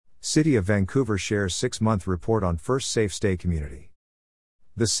City of Vancouver shares 6-month report on First Safe Stay Community.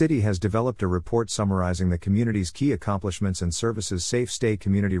 The city has developed a report summarizing the community's key accomplishments and services Safe Stay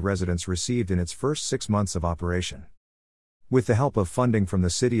Community residents received in its first 6 months of operation. With the help of funding from the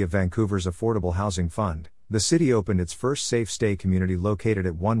City of Vancouver's Affordable Housing Fund, the city opened its first Safe Stay Community located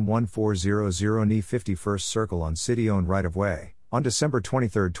at 11400 NE 51st Circle on city-owned right-of-way, on December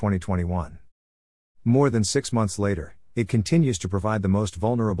 23, 2021. More than 6 months later, it continues to provide the most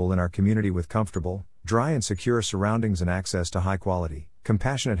vulnerable in our community with comfortable, dry and secure surroundings and access to high-quality,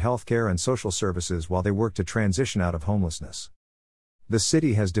 compassionate healthcare and social services while they work to transition out of homelessness. The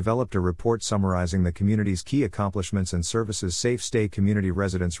city has developed a report summarizing the community's key accomplishments and services Safe Stay Community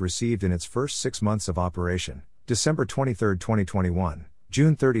residents received in its first 6 months of operation, December 23, 2021,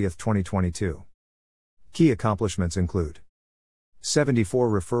 June 30, 2022. Key accomplishments include 74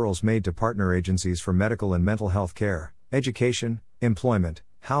 referrals made to partner agencies for medical and mental health care, education, employment,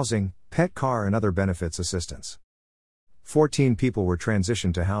 housing, pet car and other benefits assistance. 14 people were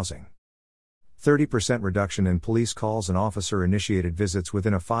transitioned to housing. 30% reduction in police calls and officer-initiated visits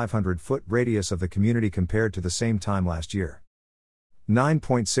within a 500-foot radius of the community compared to the same time last year.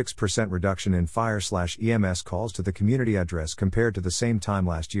 9.6% reduction in fire/EMS calls to the community address compared to the same time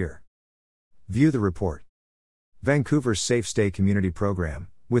last year. View the report. Vancouver's Safe Stay Community Program,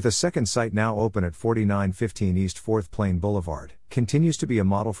 with a second site now open at 4915 East 4th Plain Boulevard, continues to be a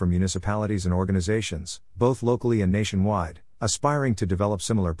model for municipalities and organizations, both locally and nationwide, aspiring to develop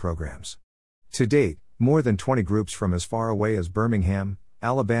similar programs. To date, more than 20 groups from as far away as Birmingham,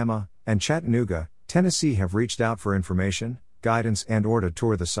 Alabama, and Chattanooga, Tennessee have reached out for information, guidance and/or to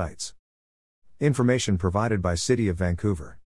tour the sites. Information provided by City of Vancouver.